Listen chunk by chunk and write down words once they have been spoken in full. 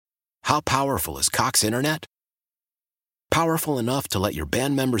How powerful is Cox Internet? Powerful enough to let your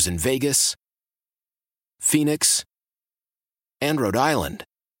band members in Vegas, Phoenix, and Rhode Island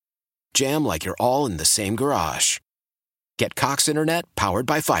jam like you're all in the same garage. Get Cox Internet powered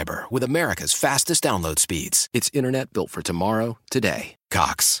by fiber with America's fastest download speeds. It's internet built for tomorrow, today.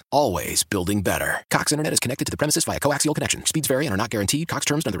 Cox, always building better. Cox Internet is connected to the premises via coaxial connection. Speeds vary and are not guaranteed. Cox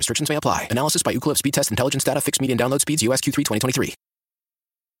terms and other restrictions may apply. Analysis by Ookla Speed Test Intelligence Data. Fixed median download speeds. US Q3 2023.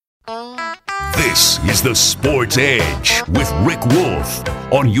 This is the Sports Edge with Rick Wolf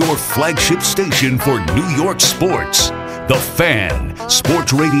on your flagship station for New York sports. The Fan,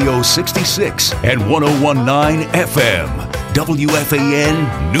 Sports Radio 66 and 101.9 FM,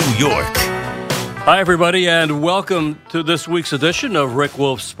 WFAN, New York. Hi, everybody, and welcome to this week's edition of Rick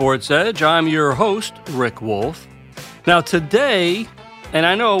Wolf's Sports Edge. I'm your host, Rick Wolf. Now, today, and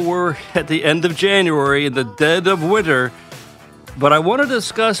I know we're at the end of January in the dead of winter, but I want to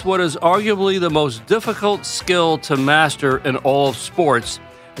discuss what is arguably the most difficult skill to master in all of sports,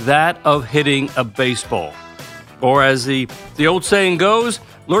 that of hitting a baseball. Or as the old saying goes,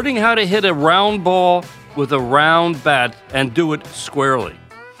 learning how to hit a round ball with a round bat and do it squarely.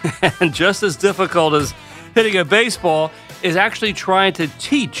 And just as difficult as hitting a baseball is actually trying to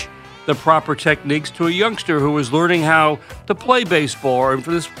teach the proper techniques to a youngster who is learning how to play baseball, or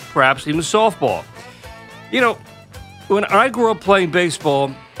for this, perhaps even softball. You know, when I grew up playing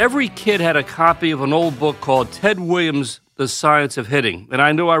baseball, every kid had a copy of an old book called Ted Williams' The Science of Hitting. And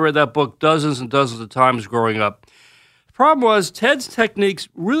I know I read that book dozens and dozens of times growing up. The problem was Ted's techniques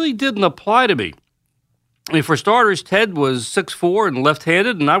really didn't apply to me. I mean, for starters, Ted was 6'4" and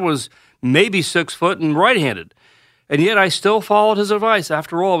left-handed, and I was maybe 6 foot and right-handed. And yet I still followed his advice.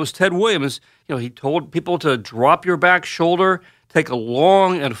 After all, it was Ted Williams. You know, he told people to drop your back shoulder, take a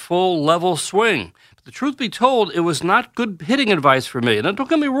long and full level swing. But the truth be told, it was not good hitting advice for me. And don't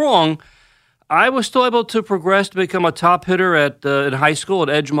get me wrong, I was still able to progress to become a top hitter in high school, at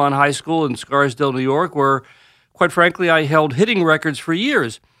Edgemont High School in Scarsdale, New York, where, quite frankly, I held hitting records for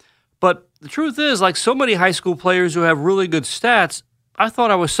years. But the truth is, like so many high school players who have really good stats, I thought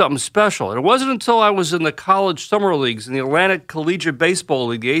I was something special. And it wasn't until I was in the college summer leagues, in the Atlantic Collegiate Baseball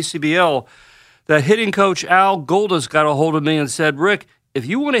League, the ACBL, that hitting coach Al Goldas got a hold of me and said, Rick, if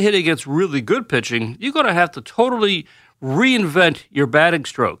you want to hit against really good pitching, you're going to have to totally reinvent your batting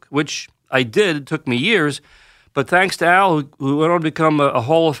stroke, which I did. It took me years. But thanks to Al, who went on to become a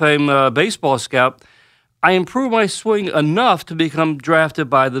Hall of Fame baseball scout, I improved my swing enough to become drafted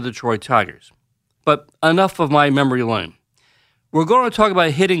by the Detroit Tigers. But enough of my memory lane. We're going to talk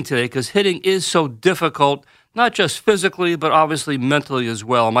about hitting today because hitting is so difficult, not just physically, but obviously mentally as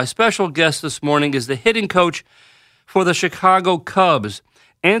well. My special guest this morning is the hitting coach for the Chicago Cubs.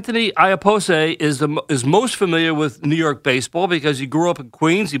 Anthony Iapose is most familiar with New York baseball because he grew up in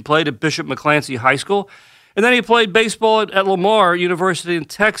Queens. He played at Bishop McClancy High School, and then he played baseball at Lamar University in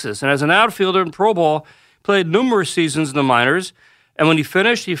Texas. And as an outfielder in pro ball, played numerous seasons in the minors, and when he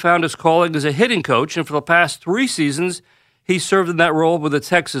finished, he found his calling as a hitting coach, and for the past 3 seasons, he served in that role with the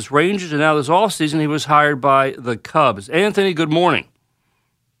Texas Rangers, and now this offseason, he was hired by the Cubs. Anthony, good morning.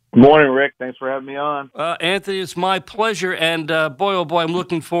 Good morning, Rick. Thanks for having me on. Anthony, it's my pleasure, and boy, oh boy, I'm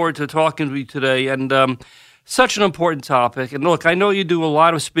looking forward to talking to you today, and such an important topic. And look, I know you do a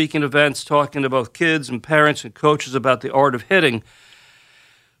lot of speaking events talking to both kids and parents and coaches about the art of hitting.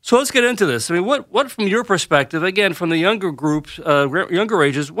 So let's get into this. I mean, what from your perspective, again, from the younger groups, younger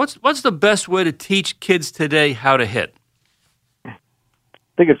ages, what's the best way to teach kids today how to hit? I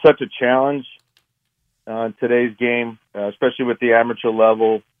think it's such a challenge in today's game, especially with the amateur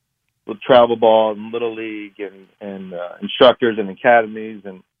level, with travel ball and Little League and instructors and academies.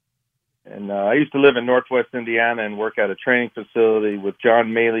 And I used to live in Northwest Indiana and work at a training facility with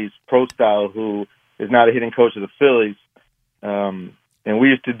John Maley's Pro Style, who is now the hitting coach of the Phillies. And we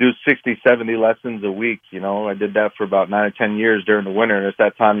used to do 60, 70 lessons a week. You know, I did that for about 9 or 10 years during the winter. And it's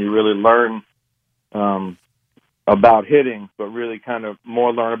that time you really learn about hitting, but really kind of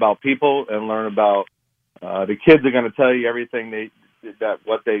more learn about people and learn about the kids are going to tell you everything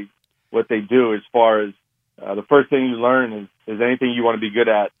what they do. As far as the first thing you learn is anything you want to be good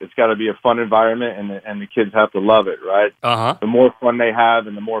at, it's got to be a fun environment, and the kids have to love it, right? Uh-huh. The more fun they have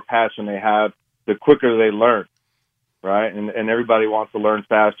and the more passion they have, the quicker they learn. Right, and everybody wants to learn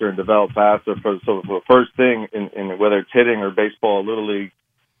faster and develop faster. So the first thing, in whether it's hitting or baseball, Little League,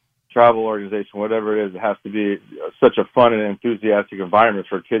 travel organization, whatever it is, it has to be such a fun and enthusiastic environment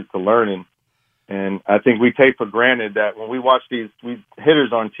for kids to learn. And I think we take for granted that when we watch these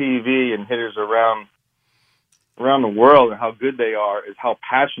hitters on TV and hitters around the world and how good they are, is how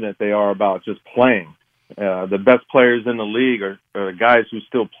passionate they are about just playing. the best players in the league are the guys who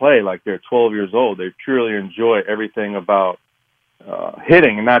still play like they're 12 years old. They truly enjoy everything about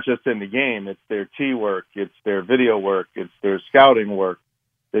hitting, and not just in the game. It's their tee work, it's their video work, it's their scouting work.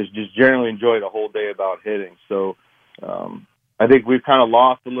 They just generally enjoy the whole day about hitting. So I think we've kind of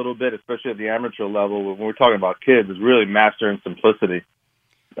lost a little bit, especially at the amateur level, when we're talking about kids, is really mastering simplicity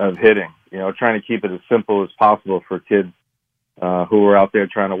of hitting. Trying to keep it as simple as possible for kids who are out there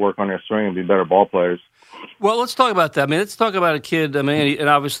trying to work on their swing and be better ball players. Well, let's talk about that. Let's talk about a kid. And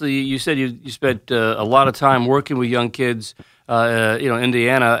obviously, you said you spent a lot of time working with young kids,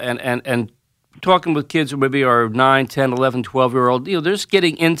 Indiana, and talking with kids who maybe are 9, 10, 11, 12-year-old. They're just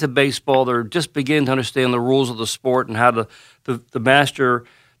getting into baseball. They're just beginning to understand the rules of the sport and how to master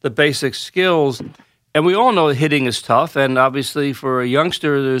the basic skills. And we all know that hitting is tough. And obviously, for a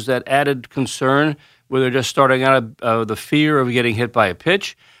youngster, there's that added concern where they're just starting out, the fear of getting hit by a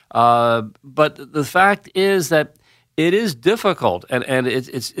pitch. But the fact is that it is difficult, and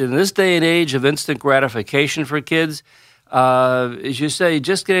it's in this day and age of instant gratification for kids. As you say,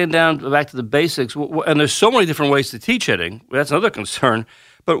 just getting back to the basics, and there's so many different ways to teach hitting. That's another concern.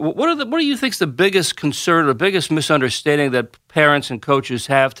 But what do you think is the biggest concern, or the biggest misunderstanding that parents and coaches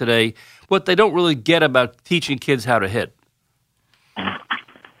have today? What they don't really get about teaching kids how to hit?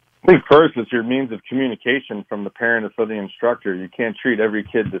 I think first it's your means of communication from the parent or for the instructor. You can't treat every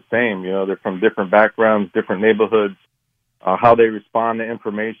kid the same. They're from different backgrounds, different neighborhoods, how they respond to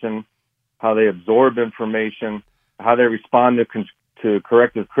information, how they absorb information, how they respond to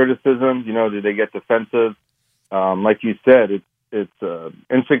corrective criticism. Do they get defensive? Like you said, it's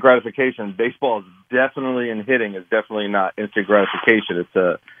instant gratification. Baseball is definitely, and hitting is definitely not instant gratification. It's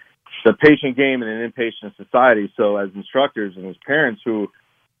a patient game in an impatient society. So as instructors and as parents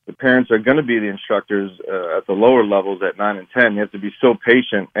the parents are going to be the instructors at the lower levels at 9 and 10. You have to be so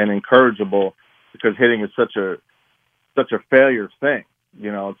patient and encourageable because hitting is such a failure thing.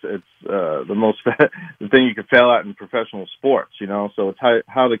 It's the thing you can fail at in professional sports. So it's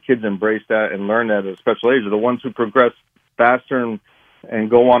how the kids embrace that and learn that at a special age are the ones who progress faster and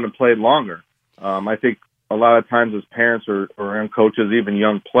go on to play longer. I think a lot of times as parents or coaches, even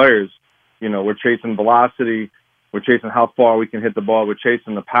young players, we're chasing velocity. We're chasing how far we can hit the ball. We're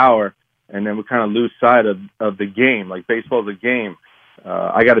chasing the power, and then we kind of lose sight of the game. Like baseball is a game.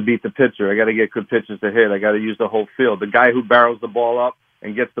 I got to beat the pitcher. I got to get good pitches to hit. I got to use the whole field. The guy who barrels the ball up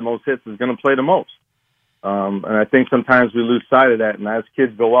and gets the most hits is going to play the most. And I think sometimes we lose sight of that. And as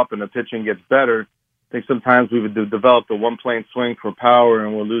kids go up and the pitching gets better, I think sometimes we would develop the one-plane swing for power,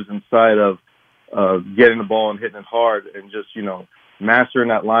 and we're losing sight of getting the ball and hitting it hard and just, mastering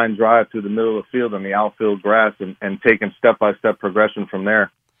that line drive through the middle of the field and the outfield grass and taking step-by-step progression from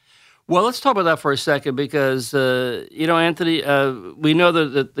there. Well, let's talk about that for a second because, Anthony, we know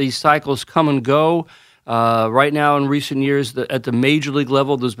that these cycles come and go. Right now in recent years, at the major league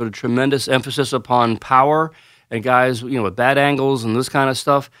level, there's been a tremendous emphasis upon power and guys, with bad angles and this kind of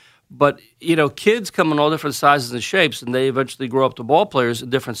stuff. But, kids come in all different sizes and shapes, and they eventually grow up to ball players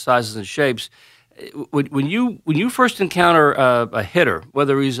in different sizes and shapes. When you first encounter a hitter,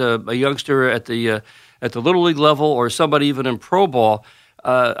 whether he's a youngster at the little league level or somebody even in pro ball,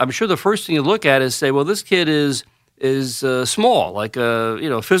 I'm sure the first thing you look at is say, well, this kid is small, like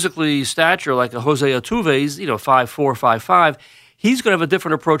physically stature, like a Jose Altuve. He's 5'4", 5'5". He's going to have a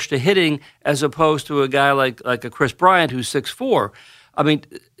different approach to hitting as opposed to a guy like a Chris Bryant who's 6'4".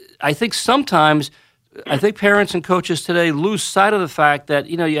 I think sometimes parents and coaches today lose sight of the fact that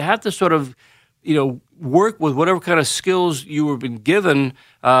you have to sort of work with whatever kind of skills you have been given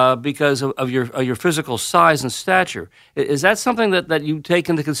because of your physical size and stature. Is that something that you take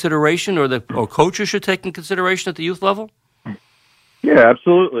into consideration, or coaches should take into consideration at the youth level? Yeah,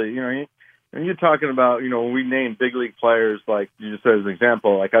 absolutely. When you're talking about, when we name big league players, like you just said as an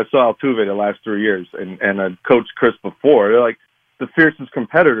example, like I saw Altuve the last 3 years, and Coach Chris before. They're like the fiercest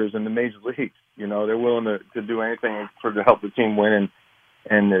competitors in the major leagues. They're willing to do anything to help the team win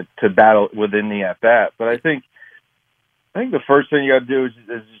and to battle within the at-bat. But I think the first thing you got to do is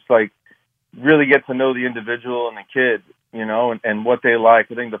just like really get to know the individual and the kid, and what they like.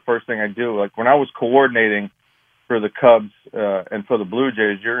 I think the first thing I do, like when I was coordinating for the Cubs and for the Blue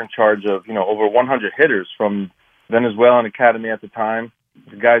Jays, you're in charge of, over 100 hitters from Venezuelan Academy at the time,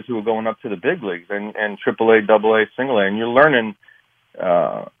 the guys who were going up to the big leagues and AAA, AA, single A, and you're learning.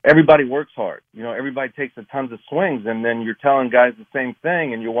 Everybody works hard. Everybody takes a tons of swings, and then you're telling guys the same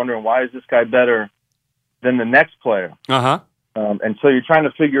thing, and you're wondering, why is this guy better than the next player? And so you're trying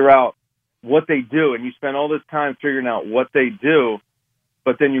to figure out what they do, and you spend all this time figuring out what they do,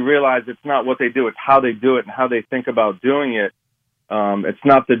 but then you realize it's not what they do, it's how they do it and how they think about doing it. It's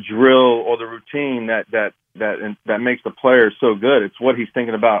not the drill or the routine that makes the player so good. It's what he's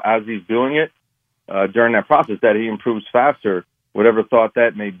thinking about as he's doing it during that process that he improves faster, whatever thought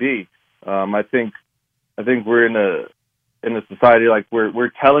that may be. I think we're in a society like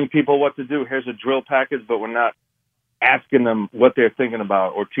we're telling people what to do. Here's a drill package, but we're not asking them what they're thinking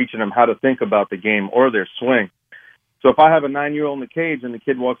about or teaching them how to think about the game or their swing. So if I have a 9-year-old in the cage and the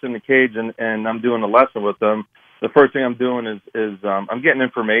kid walks in the cage and I'm doing a lesson with them, the first thing I'm doing is I'm getting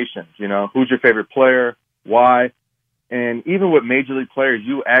information. You know, who's your favorite player, why, and even with major league players,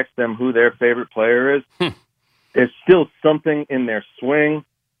 you ask them who their favorite player is. There's still something in their swing,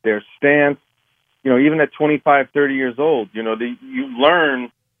 their stance. You know, even at 25, 30 years old, you know, you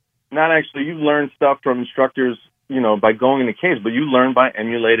learn stuff from instructors, you know, by going in the cage, but you learn by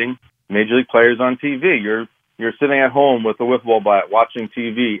emulating major league players on TV. You're sitting at home with a wiffle ball bat, watching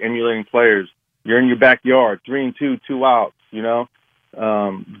TV, emulating players. You're in your backyard, 3-2, 2 outs, you know,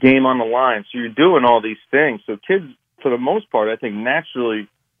 game on the line. So you're doing all these things. So kids, for the most part, I think naturally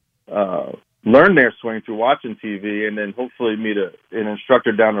learn their swing through watching TV, and then hopefully meet an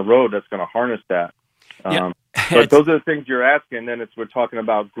instructor down the road that's going to harness that. But those are the things you're asking. Then we're talking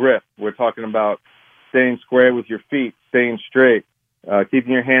about grip. We're talking about staying square with your feet, staying straight,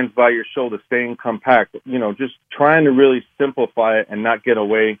 keeping your hands by your shoulder, staying compact. You know, just trying to really simplify it and not get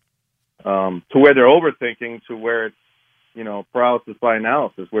away to where they're overthinking, to where it's, you know, paralysis by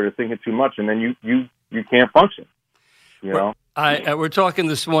analysis, where they're thinking too much, and then you can't function. You know. We're talking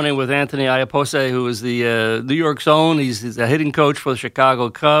this morning with Anthony Iapose, who is the New York's own. He's a hitting coach for the Chicago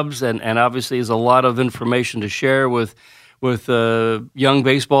Cubs, and obviously has a lot of information to share with young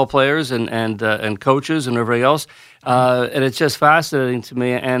baseball players and coaches and everybody else. And it's just fascinating to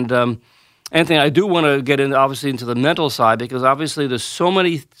me. And Anthony, I do want to get into the mental side, because obviously there's so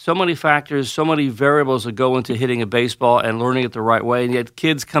many factors, so many variables that go into hitting a baseball and learning it the right way, and yet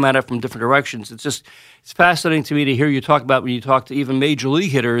kids come at it from different directions. It's fascinating to me to hear you talk about, when you talk to even major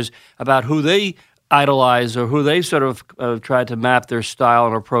league hitters, about who they idolize or who they sort of tried to map their style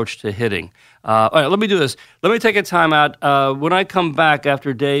and approach to hitting. All right, let me do this. Let me take a time out. When I come back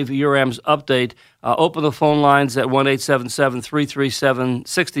after Dave Uram's update, open the phone lines at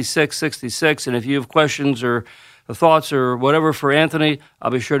 1-877-337-6666. And if you have questions or thoughts or whatever for Anthony, I'll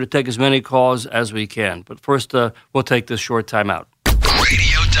be sure to take as many calls as we can. But first, we'll take this short time out.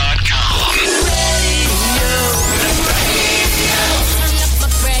 Radio.com.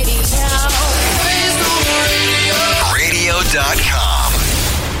 Radio.com.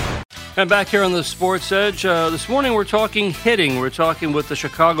 And back here on the Sports Edge, this morning we're talking hitting. We're talking with the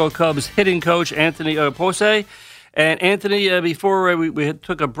Chicago Cubs hitting coach, Anthony Iapose. And Anthony, before we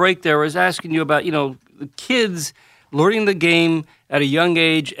took a break there, I was asking you about, you know, the kids learning the game at a young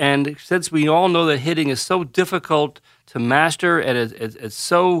age. And since we all know that hitting is so difficult to master, and it's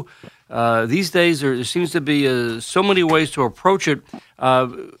so, these days there seems to be so many ways to approach it.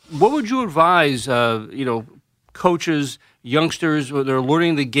 What would you advise, coaches, youngsters, when they're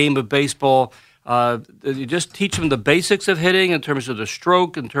learning the game of baseball? You just teach them the basics of hitting in terms of the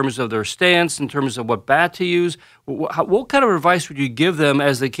stroke, in terms of their stance, in terms of what bat to use. What kind of advice would you give them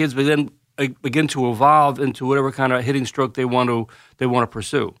as the kids begin to evolve into whatever kind of hitting stroke they want to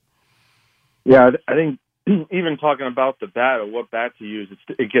pursue? Yeah, I think even talking about the bat or what bat to use,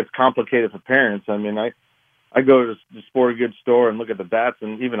 it gets complicated for parents. I mean, I go to the sporting goods store and look at the bats,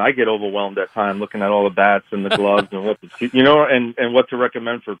 and even I get overwhelmed at times looking at all the bats and the gloves and what what to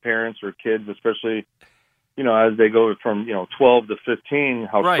recommend for parents or kids, especially, you know, as they go from 12 to 15,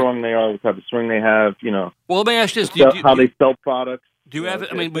 how strong they are, what type of swing they have, you know. Well, let me ask you this: how they sell products. Do you have?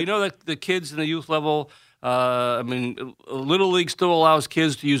 I mean, we know that the kids in the youth level. Little League still allows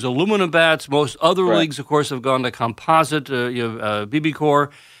kids to use aluminum bats. Most other leagues, of course, have gone to composite, BB core,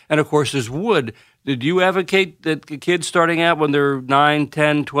 and of course, there's wood. Did you advocate that kids starting out when they're 9,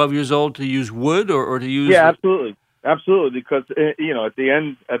 10, 12 years old to use wood or to use? Yeah, absolutely. Because at the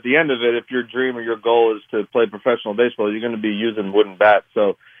end of it, if your dream or your goal is to play professional baseball, you're going to be using wooden bats.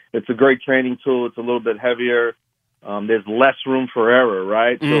 So it's a great training tool. It's a little bit heavier. There's less room for error,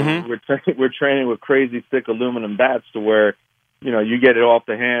 right? Mm-hmm. So we're training with crazy thick aluminum bats to where, you know, you get it off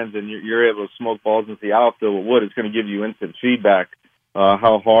the hands and you're able to smoke balls into the outfield with wood. It's going to give you instant feedback.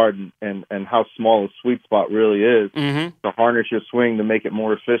 How hard and how small a sweet spot really is to harness your swing, to make it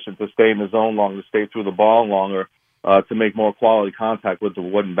more efficient, to stay in the zone longer, to stay through the ball longer, to make more quality contact with the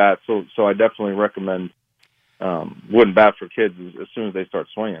wooden bat. So I definitely recommend wooden bat for kids as soon as they start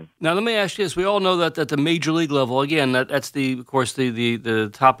swinging. Now, let me ask you this. We all know that at the major league level, again, that's of course the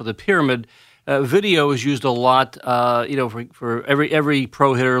top of the pyramid. video is used a lot. For every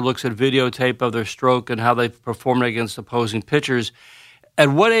pro hitter looks at videotape of their stroke and how they perform against opposing pitchers. At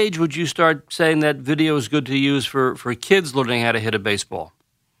what age would you start saying that video is good to use for kids learning how to hit a baseball?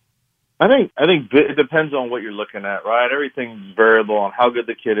 I think it depends on what you're looking at, right? Everything's variable on how good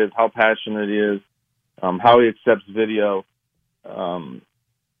the kid is, how passionate he is, how he accepts video.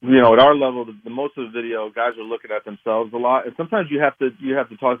 At our level, the most of the video, guys are looking at themselves a lot, and sometimes you have to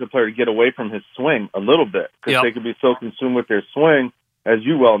talk to the player to get away from his swing a little bit because they can be so consumed with their swing, as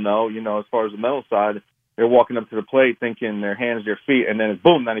you well know. As far as the mental side, they're walking up to the plate thinking their hands, their feet, and then it's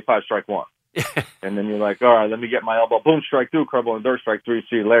boom, 95, strike one. And then you're like, all right, let me get my elbow, boom, strike two, curveball, and dirt, strike three,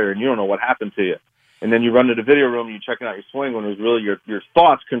 see you later, and you don't know what happened to you. And then you run to the video room and you're checking out your swing when it was really your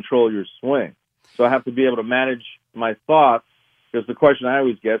thoughts control your swing. So I have to be able to manage my thoughts, because the question I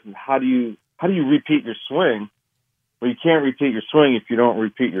always get is how do you repeat your swing? Well, you can't repeat your swing if you don't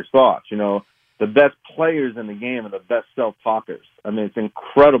repeat your thoughts. The best players in the game are the best self-talkers. I mean, it's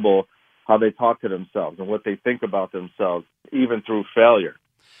incredible how they talk to themselves and what they think about themselves, even through failure.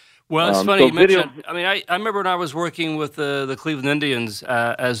 Well, it's funny you mentioned. I mean, I remember when I was working with the Cleveland Indians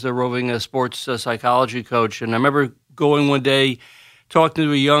as the roving sports psychology coach, and I remember going one day talking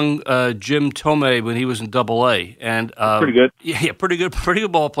to a young Jim Tomei when he was in Double-A, and pretty good. Yeah, pretty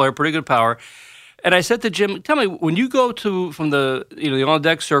good ball player, pretty good power. And I said to Jim, "Tell me, when you go from the on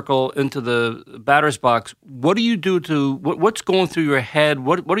deck circle into the batter's box, what do you do what's going through your head?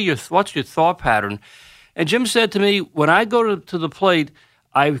 What's your thought pattern?" And Jim said to me, "When I go to the plate,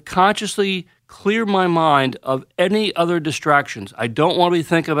 I consciously clear my mind of any other distractions. I don't want to be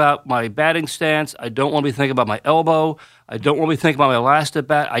thinking about my batting stance. I don't want to be thinking about my elbow. I don't want to be thinking about my last at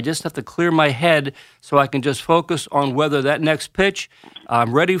bat. I just have to clear my head so I can just focus on whether that next pitch,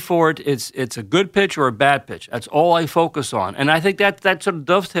 I'm ready for it. It's a good pitch or a bad pitch. That's all I focus on." And I think that sort of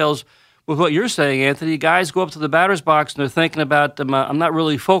dovetails with what you're saying, Anthony. Guys go up to the batter's box and they're thinking about them. I'm not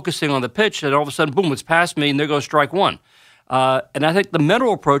really focusing on the pitch, and all of a sudden, boom, it's past me, and there goes strike one. And I think the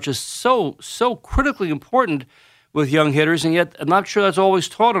mental approach is so critically important with young hitters, and yet I'm not sure that's always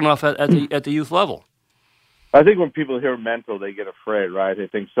taught enough at the youth level. I think when people hear mental, they get afraid, right? They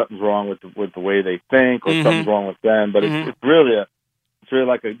think something's wrong with the way they think, or something's wrong with them. But it's really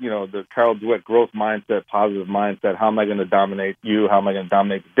like the Carol Dweck growth mindset, positive mindset. How am I going to dominate you? How am I going to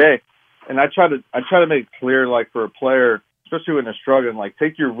dominate the day? And I try to make it clear, like for a player, especially when they're struggling, like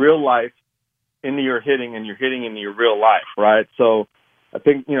take your real life into your hitting and your hitting into your real life, right? So I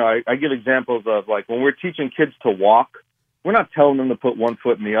think, I give examples of like when we're teaching kids to walk, we're not telling them to put one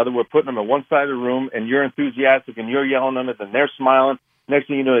foot in the other. We're putting them at one side of the room and you're enthusiastic and you're yelling at them and they're smiling. Next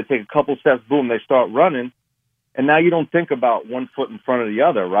thing you know, they take a couple steps, boom, they start running. And now you don't think about one foot in front of the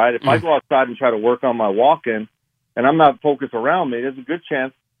other, right? If I go outside and try to work on my walking and I'm not focused around me, there's a good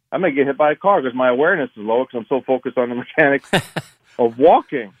chance I may get hit by a car because my awareness is low because I'm so focused on the mechanics of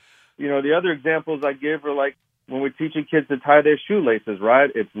walking. The other examples I give are like when we're teaching kids to tie their shoelaces,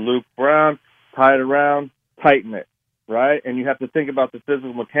 right? It's Luke Brown, tie it around, tighten it, right? And you have to think about the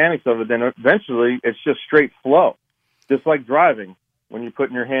physical mechanics of it. Then eventually it's just straight flow, just like driving. When you're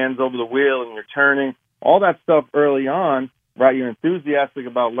putting your hands over the wheel and you're turning, all that stuff early on, right? You're enthusiastic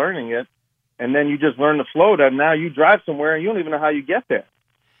about learning it, and then you just learn the flow that now you drive somewhere and you don't even know how you get there,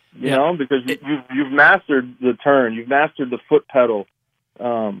 you know, because you've mastered the turn, you've mastered the foot pedal.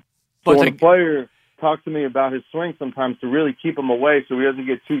 So when a player talks to me about his swing sometimes to really keep him away so he doesn't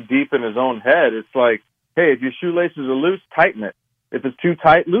get too deep in his own head, it's like, hey, if your shoelaces are loose, tighten it. If it's too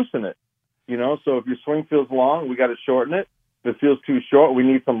tight, loosen it. So if your swing feels long, we got to shorten it. If it feels too short, we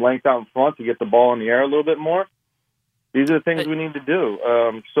need some length out in front to get the ball in the air a little bit more. These are the things we need to do.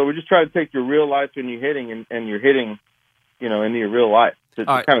 So we just try to take your real life and your hitting and your hitting, into your real life to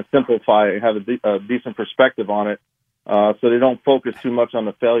kind of simplify it and have a decent perspective on it. So they don't focus too much on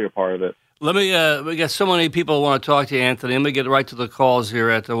the failure part of it. Let me, we got so many people who want to talk to you, Anthony. Let me get right to the calls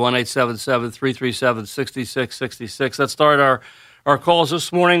here at the 1-877-337-6666. Let's start our calls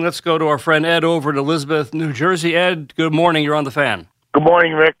this morning. Let's go to our friend Ed over in Elizabeth, New Jersey. Ed, good morning. You're on the Fan. Good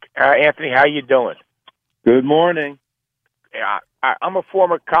morning, Rick. Anthony, how you doing? Good morning. I'm a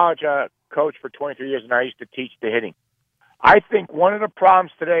former college coach for 23 years, and I used to teach the hitting. I think one of the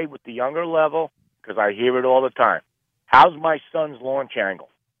problems today with the younger level, because I hear it all the time, how's my son's launch angle?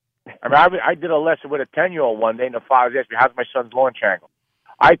 I mean, I did a lesson with a 10-year-old one day, and the father asked me, how's my son's launch angle?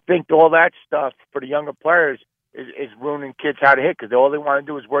 I think all that stuff for the younger players is ruining kids how to hit because all they want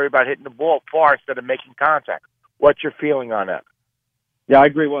to do is worry about hitting the ball far instead of making contact. What's your feeling on that? Yeah, I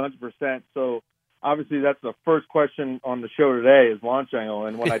agree 100%. So obviously that's the first question on the show today is launch angle.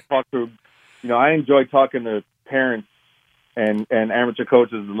 And when I talk to, I enjoy talking to parents and amateur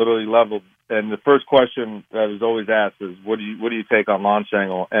coaches literally leveled. And the first question that is always asked is, what do you take on launch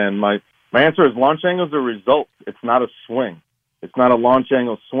angle? And my answer is launch angle is a result. It's not a swing. It's not a launch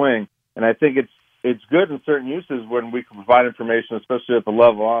angle swing. And I think it's good in certain uses when we can provide information, especially at the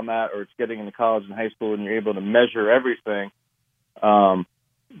level I'm at, or it's getting into college and high school and you're able to measure everything.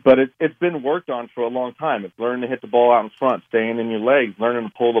 But it's been worked on for a long time. It's learning to hit the ball out in front, staying in your legs, learning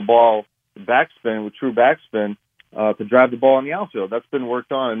to pull the ball backspin with true backspin to drive the ball in the outfield. That's been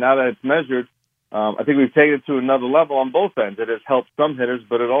worked on. And now that it's measured, I think we've taken it to another level on both ends. It has helped some hitters,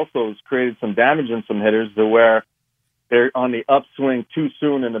 but it also has created some damage in some hitters to where they're on the upswing too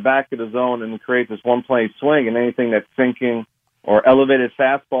soon in the back of the zone and create this one-plane swing, and anything that's sinking or elevated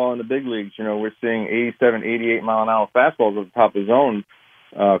fastball in the big leagues. You know, we're seeing 87, 88-mile-an-hour fastballs at the top of the zone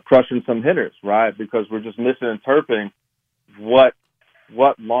crushing some hitters, right? Because we're just misinterpreting what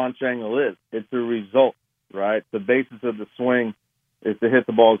launch angle is. It's a result, right? The basis of the swing is to hit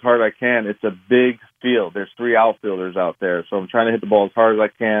the ball as hard as I can. It's a big field. There's 3 outfielders out there, so I'm trying to hit the ball as hard as I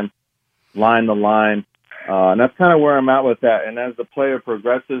can, line the line. And that's kind of where I'm at with that. And as the player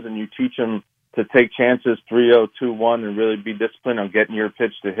progresses and you teach them to take chances 3-0, 2-1, and really be disciplined on getting your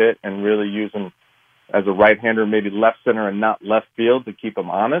pitch to hit and really use them as a right-hander, maybe left center and not left field to keep them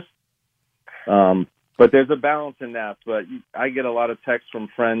honest. But there's a balance in that. But I get a lot of texts from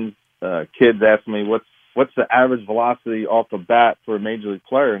friends, kids asking me, what's the average velocity off the bat for a major league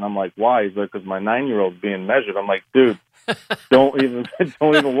player? And I'm like, why? He's like, because my 9-year-old's being measured. I'm like, dude, don't even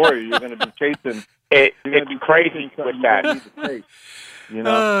worry. You're going to be chasing. It's crazy with that. You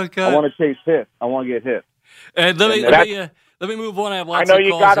know, I want to chase hits. I want to get hit. And let me move on. I have lots I know of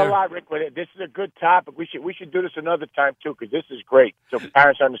you calls got there. a lot, Rick, with it. This is a good topic. We should do this another time, too, because this is great. So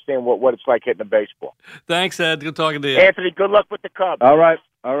parents understand what it's like hitting a baseball. Thanks, Ed. Good talking to you. Anthony, good luck with the Cubs. All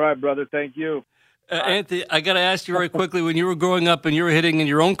right, brother. Thank you. Anthony, I got to ask you very quickly, when you were growing up and you were hitting in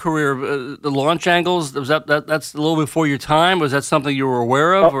your own career, the launch angles, that's a little before your time? Was that something you were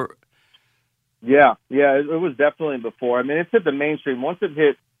aware of? Or? Yeah, it was definitely before. I mean, it's hit the mainstream. Once it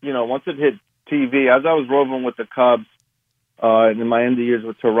hit TV, as I was roving with the Cubs in my end of years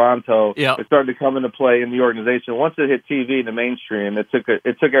with Toronto, it started to come into play in the organization. Once it hit TV, the mainstream, it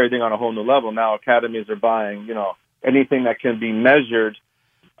took everything on a whole new level. Now academies are buying, anything that can be measured.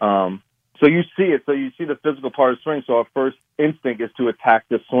 So you see it. So you see the physical part of the swing. So our first instinct is to attack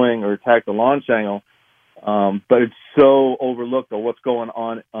the swing or attack the launch angle. But it's so overlooked of what's going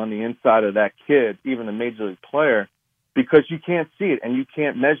on the inside of that kid, even a major league player, because you can't see it and you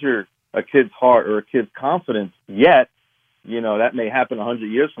can't measure a kid's heart or a kid's confidence yet. That may happen 100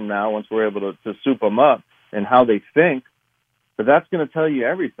 years from now once we're able to soup them up and how they think. But that's going to tell you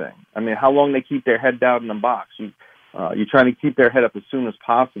everything. I mean, how long they keep their head down in the box. You're trying to keep their head up as soon as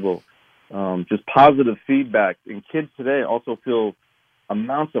possible. Just positive feedback. And kids today also feel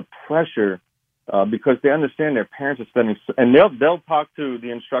amounts of pressure because they understand their parents are spending, and they'll talk to the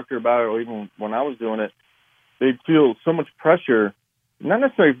instructor about it, or even when I was doing it, they feel so much pressure, not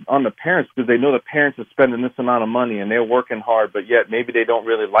necessarily on the parents, because they know the parents are spending this amount of money and they're working hard, but yet maybe they don't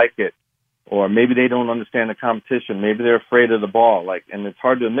really like it, or maybe they don't understand the competition. Maybe they're afraid of the ball. And it's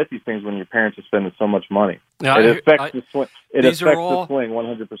hard to admit these things when your parents are spending so much money. Now, it affects the swing. It affects the swing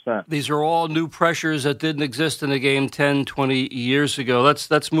 100%. These are all new pressures that didn't exist in the game 10, 20 years ago.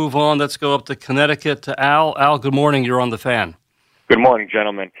 Let's move on. Let's go up to Connecticut to Al. Al, good morning. You're on the Fan. Good morning,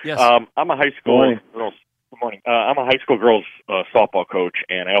 gentlemen. Yes. I'm a high school girls. Good morning. I'm a high school girls softball coach,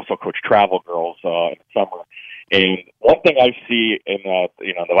 and I also coach travel girls in the summer. And one thing I see in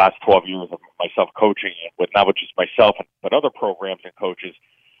the last 12 years of myself coaching, with not just myself but other programs and coaches,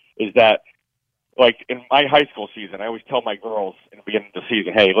 is that, like in my high school season, I always tell my girls in the beginning of the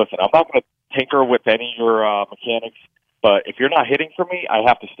season, hey, listen, I'm not going to tinker with any of your mechanics, but if you're not hitting for me, I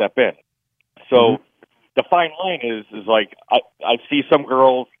have to step in. So the fine line is like I see some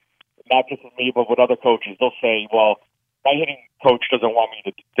girls, not just with me but with other coaches, they'll say, well, my hitting coach doesn't want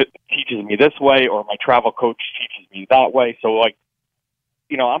me to teaches me this way, or my travel coach teaches me that way. So,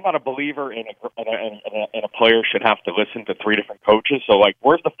 I'm not a believer in a player should have to listen to 3 different coaches. So,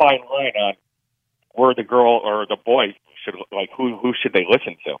 where's the fine line on where the girl or the boy should who should they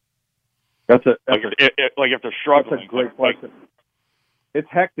listen to? If they're struggling. That's a great question. It's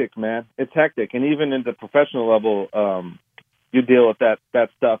hectic, man. It's hectic, and even in the professional level, you deal with that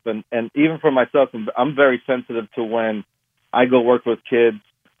stuff. And even for myself, I'm very sensitive to when I go work with kids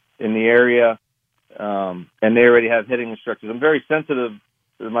in the area, and they already have hitting instructors. I'm very sensitive.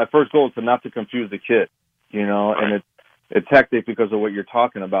 My first goal is not to confuse the kid, and it's hectic because of what you're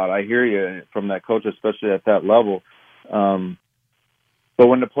talking about. I hear you from that coach, especially at that level. But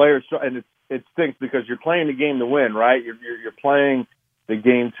when the players, and it stinks because you're playing the game to win, right? You're playing the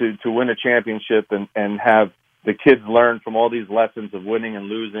game to win a championship and have the kids learn from all these lessons of winning and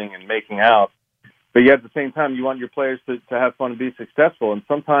losing and making out. But yet at the same time, you want your players to have fun and be successful. And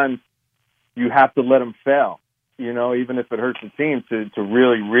sometimes you have to let them fail, even if it hurts the team, to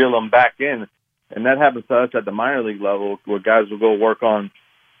really reel them back in. And that happens to us at the minor league level, where guys will go work on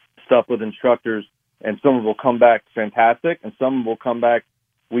stuff with instructors, and some will come back fantastic, and some will come back,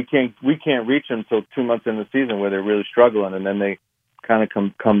 we can't reach them until 2 months in the season where they're really struggling, and then they kind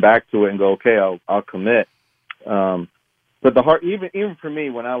of come back to it and go, okay, I'll commit. But the hard, even for me,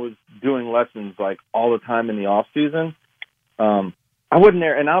 when I was doing lessons like all the time in the off season, I wasn't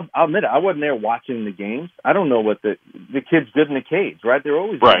there, and I'll admit it, I wasn't there watching the games. I don't know what the kids did in the cage, right? They're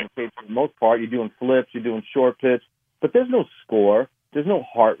always in the cage for the most part. You're doing flips, you're doing short pitch, but there's no score, there's no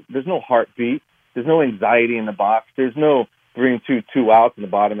heartbeat, there's no anxiety in the box, there's no 3-2, 2 outs in the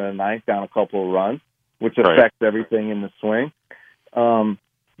bottom of the ninth, down a couple of runs, which affects everything in the swing.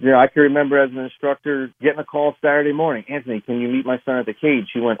 I can remember as an instructor getting a call Saturday morning, Anthony, can you meet my son at the cage?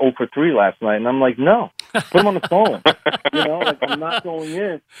 He went 0 for 3 last night. And I'm like, no, put him on the phone. I'm not going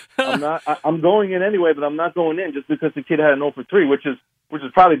in. I'm going in anyway, but I'm not going in just because the kid had an 0 for 3, which is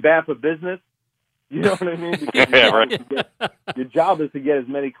probably bad for business. You know what I mean? Because your job is to get as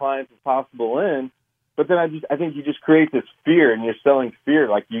many clients as possible in. But then I think you just create this fear, and you're selling fear.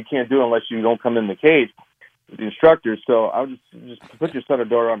 Like, you can't do it unless you don't come in the cage. The instructors, so I would just put your son or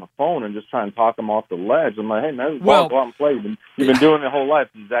daughter on the phone and just try and talk them off the ledge. I'm like, hey man, go out and play. You've been doing it your whole life.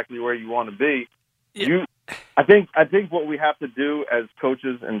 It's exactly where you want to be. Yeah. I think what we have to do as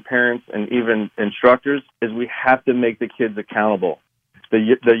coaches and parents and even instructors is we have to make the kids accountable.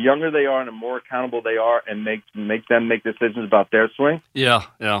 The younger they are and the more accountable they are, and make them make decisions about their swing. Yeah.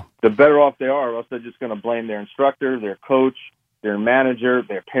 The better off they are, or else they're just going to blame their instructor, their coach, their manager,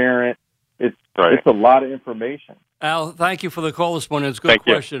 their parent. It's a lot of information. Al, thank you for the call this morning. It's a good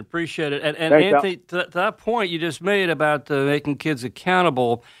question. Appreciate it. And Thanks, Anthony, to that point you just made about making kids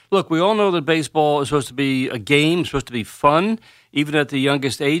accountable, look, we all know that baseball is supposed to be a game, supposed to be fun, even at the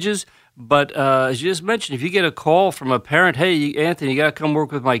youngest ages. But as you just mentioned, if you get a call from a parent, hey, Anthony, you got to come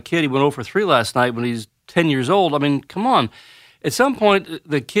work with my kid. He went 0 for 3 last night when he's 10 years old. I mean, come on. At some point,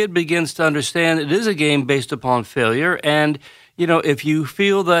 the kid begins to understand it is a game based upon failure. And, if you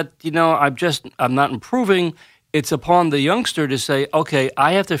feel that, I'm not improving, it's upon the youngster to say, okay,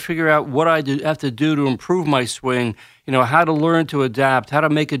 I have to figure out what I have to do to improve my swing, how to learn to adapt, how to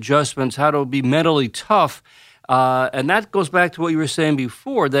make adjustments, how to be mentally tough. And that goes back to what you were saying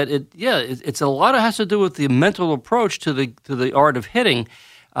before, that it's a lot has to do with the mental approach to the art of hitting,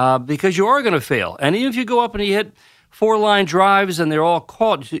 because you are going to fail. And even if you go up and you hit 4-line drives and they're all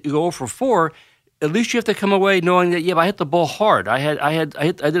caught, you go 0 for 4, at least you have to come away knowing that, I hit the ball hard. I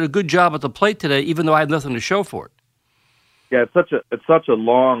did a good job at the plate today, even though I had nothing to show for it. Yeah, it's such a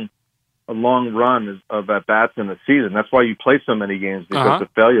long run of at bats in the season. That's why you play so many games, because the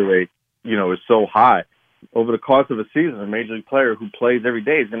failure rate, is so high. Over the course of a season, a major league player who plays every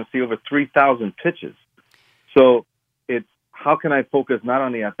day is going to see over 3,000 pitches. So it's how can I focus not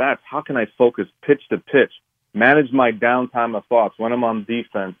on the at bats? How can I focus pitch to pitch? Manage my downtime of thoughts when I'm on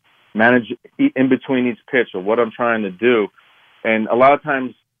defense. Manage in between each pitch or what I'm trying to do. And a lot of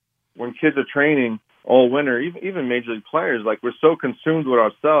times when kids are training all winter, even major league players, like, we're so consumed with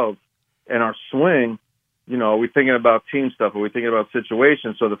ourselves and our swing, are we thinking about team stuff? Are we thinking about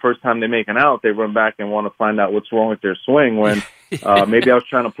situations? So the first time they make an out, they run back and want to find out what's wrong with their swing when maybe I was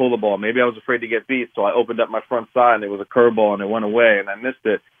trying to pull the ball. Maybe I was afraid to get beat, so I opened up my front side and it was a curveball and it went away and I missed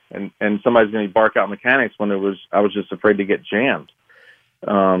it. And somebody's going to bark out mechanics when I was just afraid to get jammed.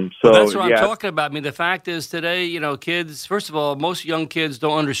 So that's what I'm talking about. I mean, the fact is today, kids. First of all, most young kids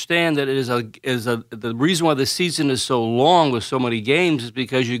don't understand that it is the reason why the season is so long with so many games is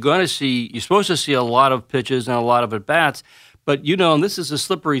because you're supposed to see a lot of pitches and a lot of at bats, but and this is a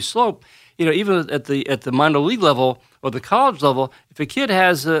slippery slope. Even at the minor league level or the college level, if a kid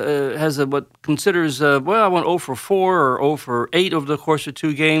has what considers I went 0 for 4 or 0 for 8 over the course of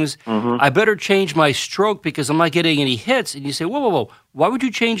 2 games, I better change my stroke because I'm not getting any hits. And you say, whoa, why would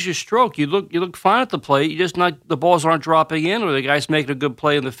you change your stroke? You look fine at the plate. You just the balls aren't dropping in, or the guy's making a good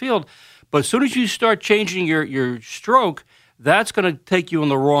play in the field. But as soon as you start changing your stroke, that's going to take you in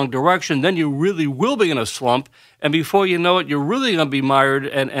the wrong direction. Then you really will be in a slump, and before you know it, you're really going to be mired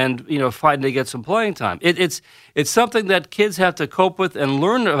and fighting to get some playing time. It's something that kids have to cope with and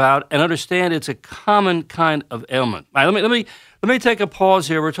learn about and understand. It's a common kind of ailment. All right, let me take a pause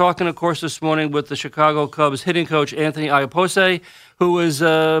here. We're talking, of course, this morning with the Chicago Cubs hitting coach Anthony Iapose, who is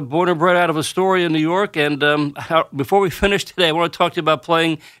born and bred out of Astoria, New York. And before we finish today, I want to talk to you about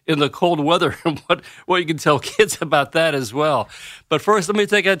playing in the cold weather and what you can tell kids about that as well. But first, let me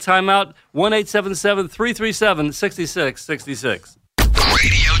take a timeout. 1-877-337-6666.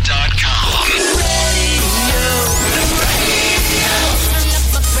 Radio.com.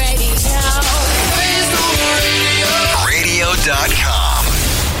 Radio.com.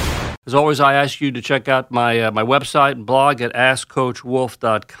 As always, I ask you to check out my my website and blog at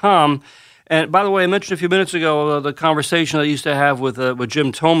AskCoachWolf.com. And by the way, I mentioned a few minutes ago the conversation I used to have with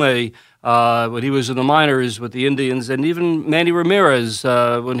Jim Thome when he was in the minors with the Indians, and even Manny Ramirez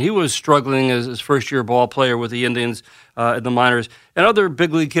when he was struggling as his first-year ball player with the Indians in the minors, and other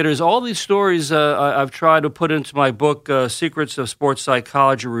big league hitters. All these stories I've tried to put into my book, Secrets of Sports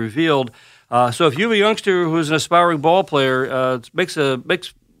Psychology Revealed. So if you have a youngster who's an aspiring ball player,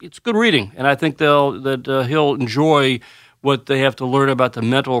 it's good reading, and I think he'll enjoy what they have to learn about the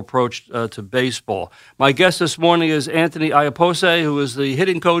mental approach to baseball. My guest this morning is Anthony Iapose, who is the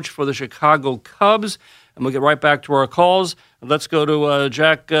hitting coach for the Chicago Cubs, and we'll get right back to our calls. Let's go to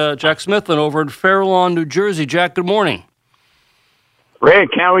Jack Smithlin over in Fair Lawn, New Jersey. Jack, good morning. Rick,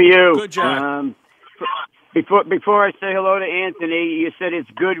 how are you? Good, Jack. Before I say hello to Anthony, you said it's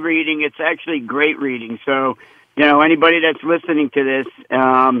good reading. It's actually great reading. So, anybody that's listening to this,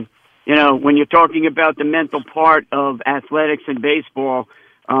 when you're talking about the mental part of athletics and baseball,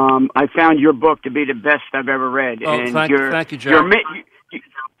 I found your book to be the best I've ever read. Oh, and thank you, Jack.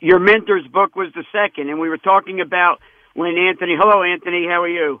 Your mentor's book was the second, and we were talking about when Anthony. Hello, Anthony. How are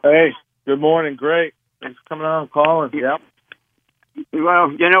you? Hey, good morning. Great. Thanks for coming on and calling. Yep.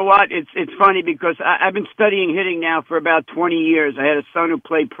 Well, you know what? It's funny because I've been studying hitting now for about 20 years. I had a son who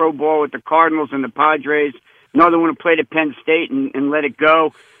played pro ball with the Cardinals and the Padres, another one who played at Penn State and let it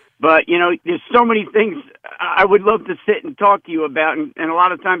go. But, there's so many things I would love to sit and talk to you about, and a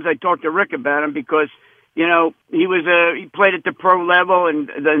lot of times I talk to Rick about him because, he played at the pro level, and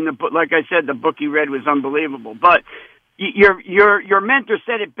like I said, the book he read was unbelievable. But your mentor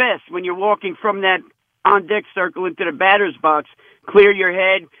said it best when you're walking from that on-deck circle into the batter's box. Clear your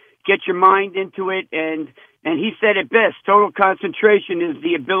head, get your mind into it, and he said it best. Total concentration is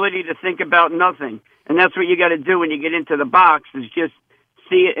the ability to think about nothing, and that's what you got to do when you get into the box, is just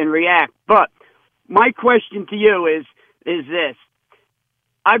see it and react. But my question to you is this.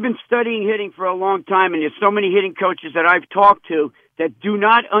 I've been studying hitting for a long time, and there's so many hitting coaches that I've talked to that do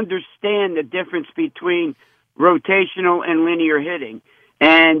not understand the difference between rotational and linear hitting.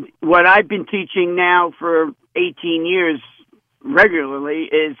 And what I've been teaching now for 18 years regularly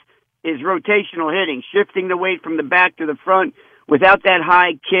is rotational hitting, shifting the weight from the back to the front without that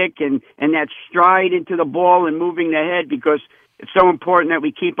high kick and that stride into the ball and moving the head, because it's so important that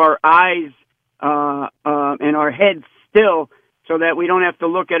we keep our eyes and our head still so that we don't have to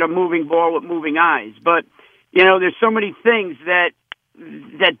look at a moving ball with moving eyes. But, there's so many things that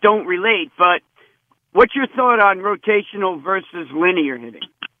don't relate. But what's your thought on rotational versus linear hitting?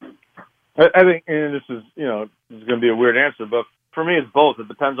 I think, and this is going to be a weird answer, but for me, it's both. It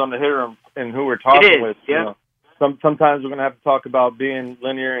depends on the hitter and who we're talking with. Yeah. Sometimes we're going to have to talk about being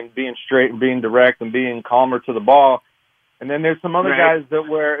linear and being straight and being direct and being calmer to the ball. And then there's some other guys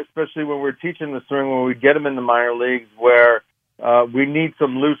that especially when we're teaching the swing, when we get them in the minor leagues, where we need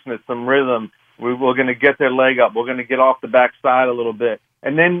some looseness, some rhythm. We're going to get their leg up. We're going to get off the backside a little bit.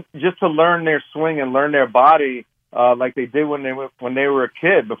 And then just to learn their swing and learn their body, like they did when they were a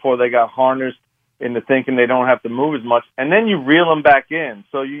kid, before they got harnessed into thinking they don't have to move as much. And then you reel them back in.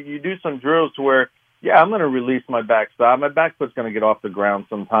 So you do some drills to where, I'm going to release my backside. My back foot's going to get off the ground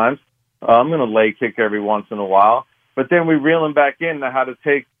sometimes. I'm going to leg kick every once in a while. But then we reel them back in to how to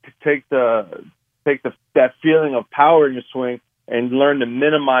take that feeling of power in your swing and learn to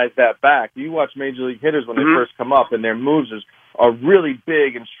minimize that back. You watch major league hitters when they first come up, and their moves are really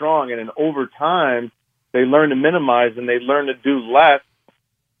big and strong, and then over time they learn to minimize and they learn to do less.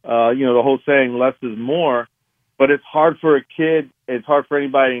 The whole saying, less is more. But it's hard for a kid, it's hard for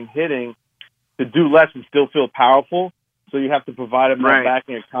anybody in hitting to do less and still feel powerful. So you have to provide them that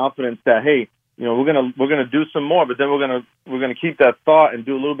backing and confidence that, hey, we're gonna do some more, but then we're gonna keep that thought and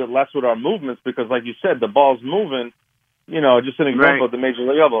do a little bit less with our movements, because, like you said, the ball's moving. Just an example at the major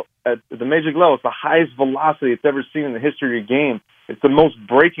league level. At the major league level, it's the highest velocity it's ever seen in the history of the game. It's the most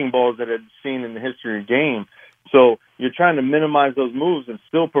breaking balls that it's seen in the history of the game. So you're trying to minimize those moves and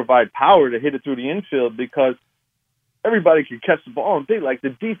still provide power to hit it through the infield, because everybody can catch the ball and big. Like, the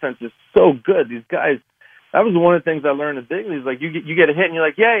defense is so good. These guys, that was one of the things I learned at big leagues. Like, you get a hit and you're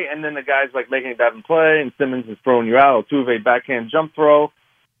like, yay, and then the guy's like making a diving play, and Simmons is throwing you out. Altuve backhand jump throw.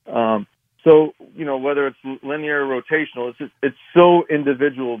 So, you know, whether it's linear or rotational, it's so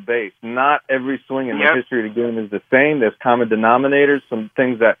individual based. Not every swing in the history of the game is the same. There's common denominators, some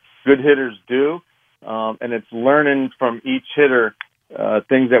things that good hitters do, and it's learning from each hitter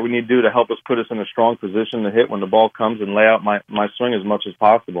things that we need to do to help us put us in a strong position to hit when the ball comes and lay out my swing as much as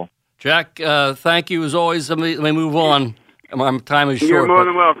possible. Jack, thank you as always. Let me move on. My time is short. You're more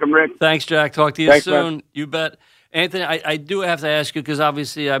than welcome, Rick. Thanks, Jack. Talk to you soon. Man. You bet. Anthony, I do have to ask you, because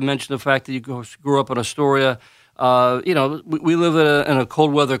obviously I mentioned the fact that you grew up in Astoria. You know, we live in a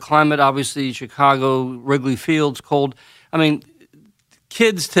cold weather climate. Obviously, Chicago, Wrigley Field's cold. I mean,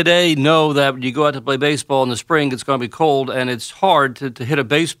 kids today know that when you go out to play baseball in the spring, it's going to be cold, and it's hard to hit a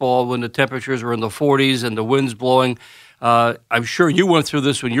baseball when the temperatures are in the 40s and the wind's blowing. I'm sure you went through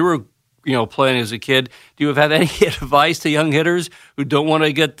this when you were, you know, playing as a kid. Do you have any advice to young hitters who don't want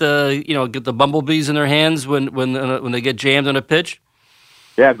to get the bumblebees in their hands when they get jammed on a pitch?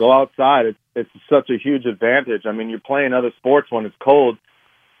 Yeah, go outside. It's such a huge advantage. I mean, you're playing other sports when it's cold,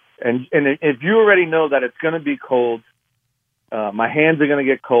 and if you already know that it's going to be cold, my hands are going to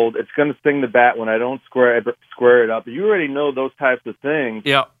get cold. It's going to sting the bat when I don't square it up. You already know those types of things.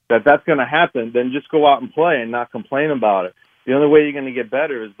 Yeah. That's going to happen. Then just go out and play and not complain about it. The only way you're going to get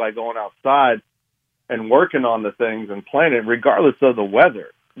better is by going outside and working on the things and playing it, regardless of the weather.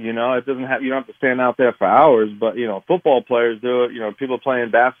 You know, you don't have to stand out there for hours, but, you know, football players do it. You know, people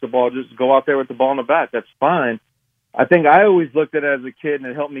playing basketball, just go out there with the ball in the bat. That's fine. I think I always looked at it as a kid, and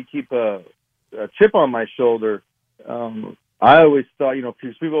it helped me keep a chip on my shoulder. I always thought, you know,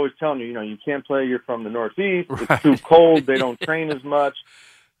 because people always tell me, you know, you can't play, you're from the Northeast, it's too cold, they don't train as much.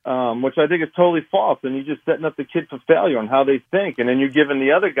 Which I think is totally false, and you're just setting up the kid for failure on how they think. And then you're giving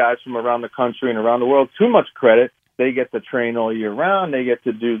the other guys from around the country and around the world too much credit. They get to train all year round. They get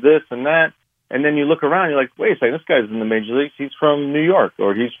to do this and that. And then you look around, you're like, wait a second, this guy's in the major leagues. He's from New York,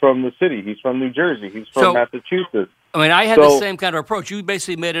 or he's from the city. He's from New Jersey. He's from Massachusetts. I mean, I had the same kind of approach. You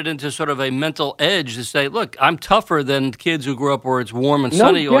basically made it into sort of a mental edge to say, look, I'm tougher than kids who grew up where it's warm and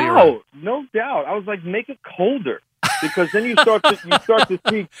sunny all year round. No doubt. I was like, make it colder. Because then you start to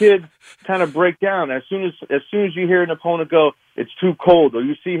see kids kind of break down. As soon as you hear an opponent go, it's too cold, or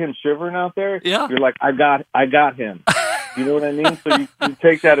you see him shivering out there, you're like, I got him. You know what I mean? So you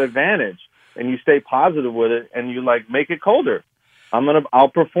take that advantage and you stay positive with it, and you like, make it colder. I'll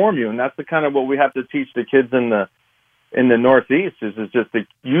perform you, and that's the kind of what we have to teach the kids in the Northeast is just to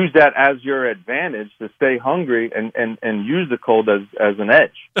use that as your advantage, to stay hungry and use the cold as an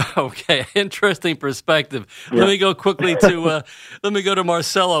edge. Okay, interesting perspective. Yeah. Let me go quickly to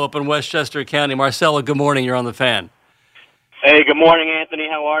Marcelo up in Westchester County. Marcelo, good morning. You're on the Fan. Hey, good morning, Anthony.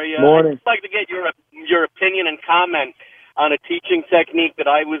 How are you? Morning. I'd like to get your opinion and comment on a teaching technique that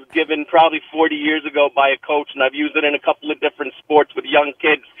I was given probably 40 years ago by a coach, and I've used it in a couple of different sports with young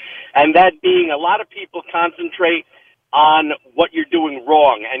kids, and that being a lot of people concentrate on what you're doing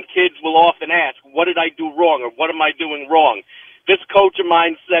wrong, and kids will often ask, what did I do wrong, or what am I doing wrong? This coach of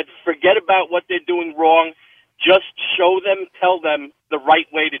mine said, forget about what they're doing wrong, just show them, tell them the right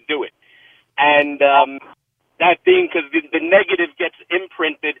way to do it. And that being because the negative gets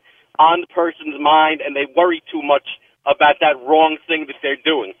imprinted on the person's mind, and they worry too much about that wrong thing that they're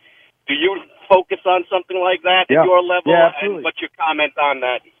doing. Do you focus on something like that at your level? Yeah, absolutely. And what's your comment on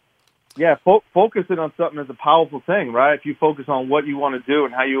that? Yeah, focusing on something is a powerful thing, right? If you focus on what you want to do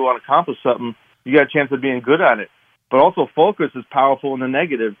and how you want to accomplish something, you got a chance of being good at it. But also focus is powerful in the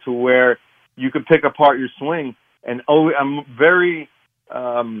negative, to where you can pick apart your swing. And I'm very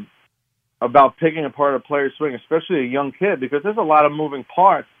about picking apart a player's swing, especially a young kid, because there's a lot of moving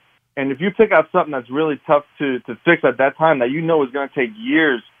parts. And if you pick out something that's really tough to fix at that time, that you know is going to take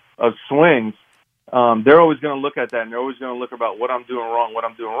years of swings, they're always going to look at that, and they're always going to look about what I'm doing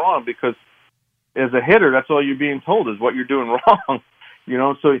wrong, because as a hitter, that's all you're being told is what you're doing wrong. You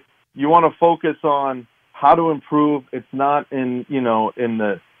know, so you want to focus on how to improve. It's not in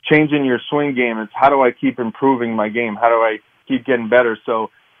the changing your swing game. It's how do I keep improving my game? How do I keep getting better? So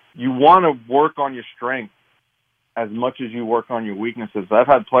you want to work on your strengths as much as you work on your weaknesses. I've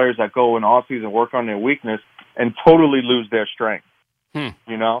had players that go in off season, work on their weakness, and totally lose their strength.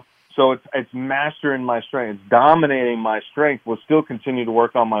 You know? So it's mastering my strength. It's dominating my strength. We'll still continue to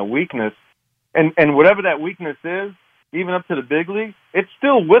work on my weakness. And whatever that weakness is, even up to the big league, it's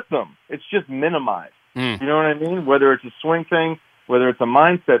still with them. It's just minimized. You know what I mean? Whether it's a swing thing, whether it's a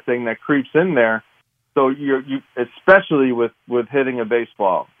mindset thing that creeps in there. So you especially with hitting a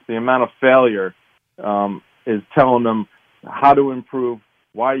baseball, the amount of failure, is telling them how to improve,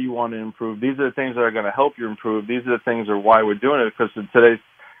 why you want to improve. These are the things that are going to help you improve. These are the things that are why we're doing it. Because in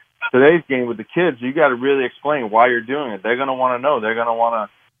today's game with the kids, you got to really explain why you're doing it. They're going to want to know. They're going to want to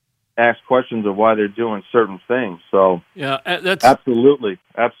ask questions of why they're doing certain things. So yeah, that's absolutely.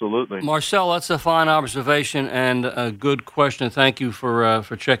 Marcel, that's a fine observation and a good question. Thank you for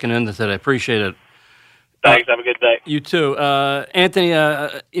checking in today. Appreciate it. Thanks. Have a good day. You too. Anthony,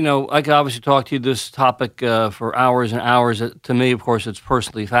 I could obviously talk to you this topic for hours and hours. To me, of course, it's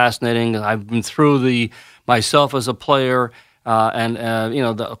personally fascinating. I've been through myself as a player and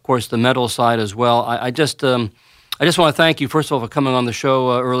of course, the mental side as well. I just want to thank you, first of all, for coming on the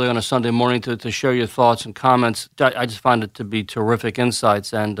show early on a Sunday morning to share your thoughts and comments. I just find it to be terrific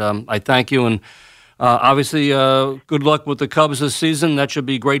insights, and I thank you. And obviously, good luck with the Cubs this season. That should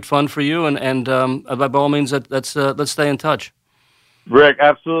be great fun for you. And by all means, let's stay in touch. Rick,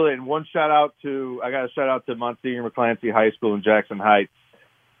 absolutely. And I got a shout out to Monsignor McClancy High School in Jackson Heights.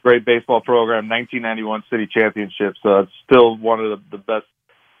 Great baseball program, 1991 city championship. So it's still one of the best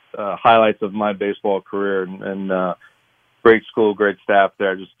highlights of my baseball career. And great school, great staff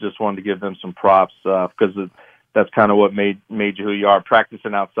there. Just wanted to give them some props because that's kind of what made you who you are,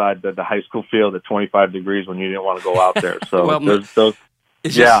 practicing outside the high school field at 25 degrees when you didn't want to go out there. So well, those.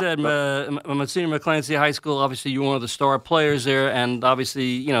 As you said, Monsignor McClancy High School, obviously you're one of the star players there, and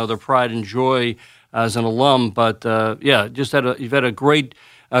obviously, their pride and joy as an alum. But, you've had a great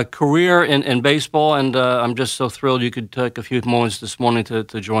career in baseball, and I'm just so thrilled you could take a few moments this morning to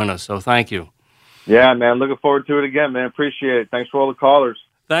join us. So thank you. Yeah, man. Looking forward to it again, man. Appreciate it. Thanks for all the callers.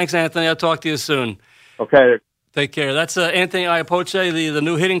 Thanks, Anthony. I'll talk to you soon. Okay. Take care. That's Anthony Iapoce, the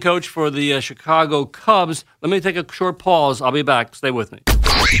new hitting coach for the Chicago Cubs. Let me take a short pause. I'll be back. Stay with me.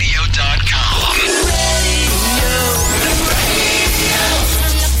 Radio.com.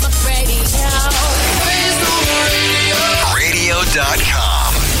 Radio.com.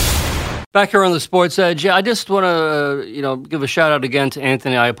 Back here on the Sports Edge, I just want to give a shout out again to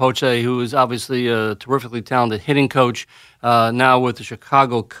Anthony Iapoce, who is obviously a terrifically talented hitting coach now with the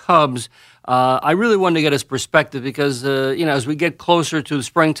Chicago Cubs. I really wanted to get his perspective because, as we get closer to the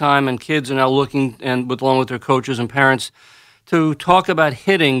springtime and kids are now looking, along with their coaches and parents, to talk about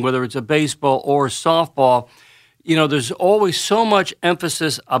hitting, whether it's a baseball or softball, there's always so much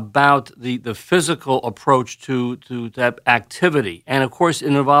emphasis about the physical approach to that activity. And, of course, it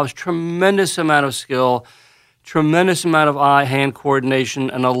involves tremendous amount of skill, tremendous amount of eye-hand coordination,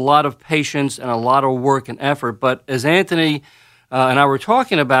 and a lot of patience and a lot of work and effort. But as Anthony and I were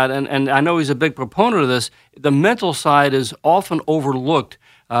talking about, and I know he's a big proponent of this, the mental side is often overlooked.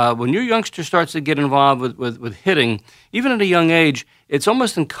 When your youngster starts to get involved with hitting, even at a young age, it's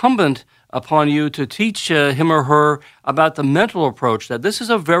almost incumbent upon you to teach him or her about the mental approach, that this is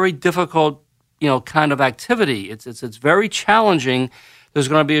a very difficult, kind of activity. It's very challenging. There's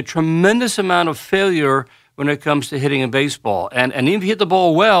going to be a tremendous amount of failure when it comes to hitting a baseball. And even if you hit the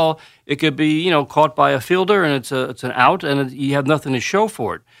ball well, it could be, caught by a fielder and it's an out and you have nothing to show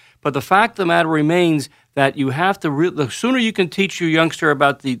for it. But the fact of the matter remains that you have to, the sooner you can teach your youngster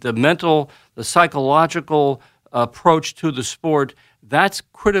about the mental, the psychological approach to the sport, that's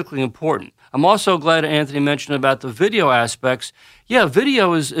critically important. I'm also glad Anthony mentioned about the video aspects. Yeah,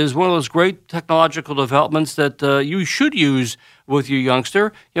 video is one of those great technological developments that you should use with your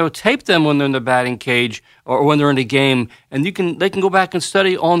youngster. Tape them when they're in the batting cage or when they're in a game, and they can go back and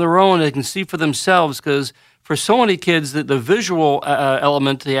study on their own. They can see for themselves, because for so many kids, the visual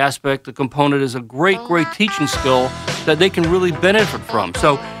element, the aspect, the component is a great teaching skill that they can really benefit from.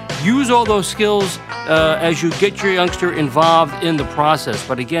 So use all those skills as you get your youngster involved in the process.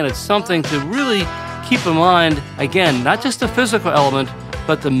 But again, it's something to really keep in mind, again, not just the physical element,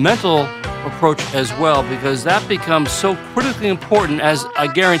 but the mental approach as well, because that becomes so critically important, as I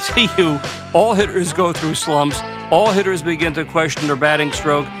guarantee you, all hitters go through slumps. All hitters begin to question their batting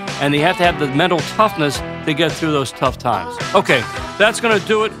stroke, and they have to have the mental toughness to get through those tough times. Okay, that's going to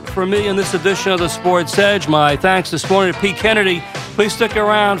do it for me in this edition of the Sports Edge. My thanks this morning to Pete Kennedy. Please stick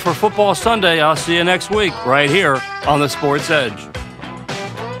around for Football Sunday. I'll see you next week right here on the Sports Edge.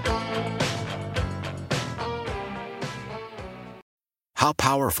 How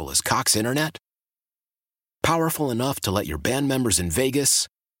powerful is Cox Internet? Powerful enough to let your band members in Vegas,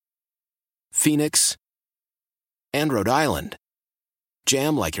 Phoenix, and Rhode Island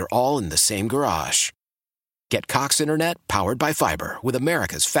jam like you're all in the same garage. Get Cox Internet powered by fiber with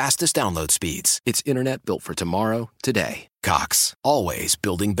America's fastest download speeds. It's internet built for tomorrow, today. Cox, always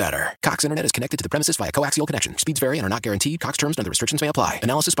building better. Cox Internet is connected to the premises via coaxial connection. Speeds vary and are not guaranteed. Cox terms and other restrictions may apply.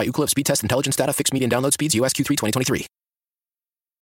 Analysis by Ookla Speed Test Intelligence Data. Fixed median download speeds. US Q3 2023.